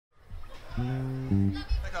I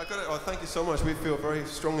got it. Oh, thank you so much. We feel very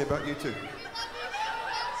strongly about you too.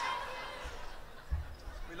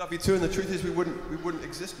 We love you too, and the truth is we wouldn't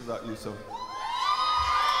exist without you. So,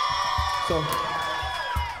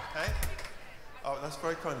 hey. Oh, that's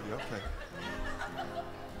very kind of you. Okay.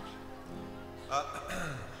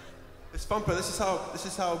 It's fun, but this is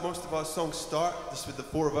how most of our songs start. Just with the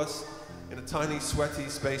four of us in a tiny, sweaty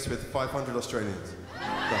space with 500 Australians.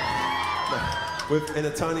 In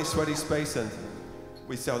a tiny, sweaty space, and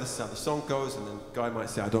we say, "Oh, this is how the song goes," and then the guy might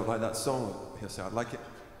say, "I don't like that song," or he'll say, "I like it,"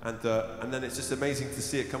 and then it's just amazing to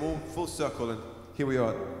see it come all full circle, and here we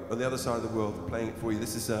are on the other side of the world playing it for you.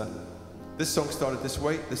 This song started this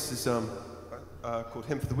way. This is called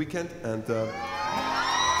 "Hymn for the Weekend," and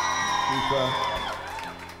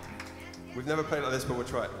we've never played like this, but we'll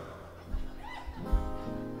try it.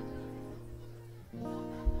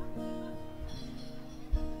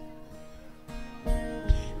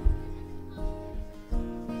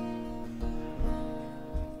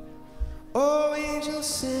 Oh, angels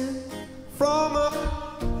sent from up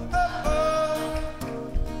above,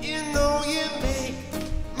 you know you make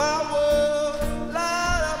my world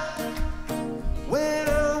light up. When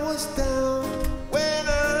I was down, when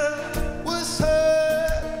I was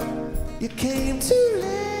hurt, you came to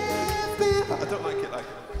lift me up. I don't like it like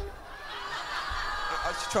it.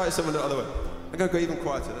 I should try it some other way. I'm going to go even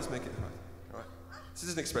quieter. Let's make it right. All right. This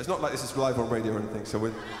isn't express. It's not like this is live on radio or anything, so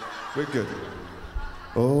we're good.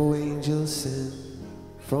 Oh, angels sent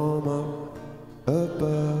from up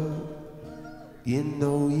above, you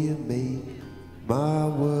know you make my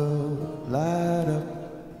world light up.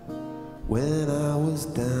 When I was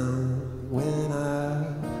down, when I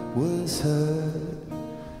was hurt,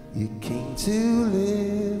 you came to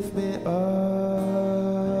lift me up.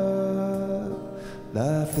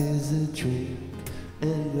 Life is a drink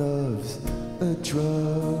and love's a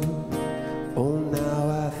drug. Oh, now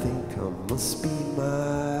I think I must be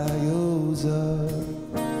miles up.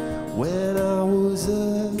 When I was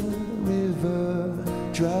a river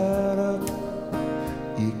dried up,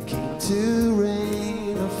 you came to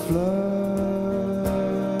rain a flood.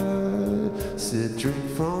 Said, drink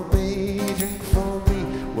from me,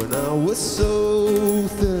 when I was so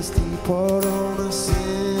thirsty, poured on a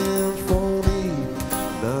symphony,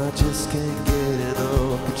 and I just can't get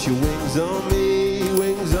enough. Put your wings on me,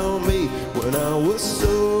 when I was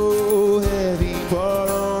so heavy, poured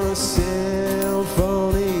on a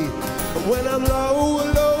symphony. And when I'm low,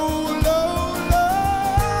 and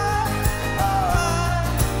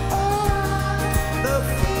I'm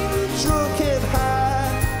feeling drunk and high,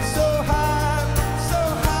 so high, so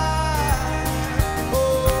high.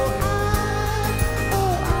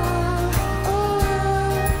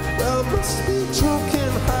 Well, I must be drunk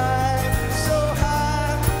and high, so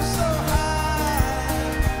high, so high.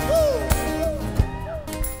 Woo!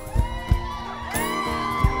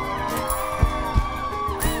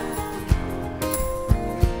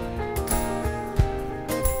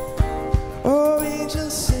 Oh,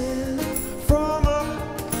 angels sent from up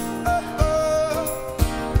above,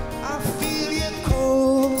 I feel your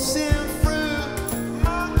cold send through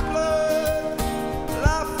my blood.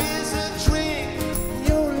 Life is a drink,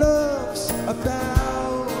 your love's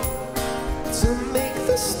about to make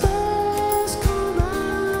the stars come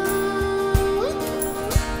out.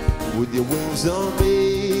 With your wings on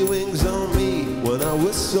me, when I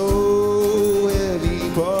was so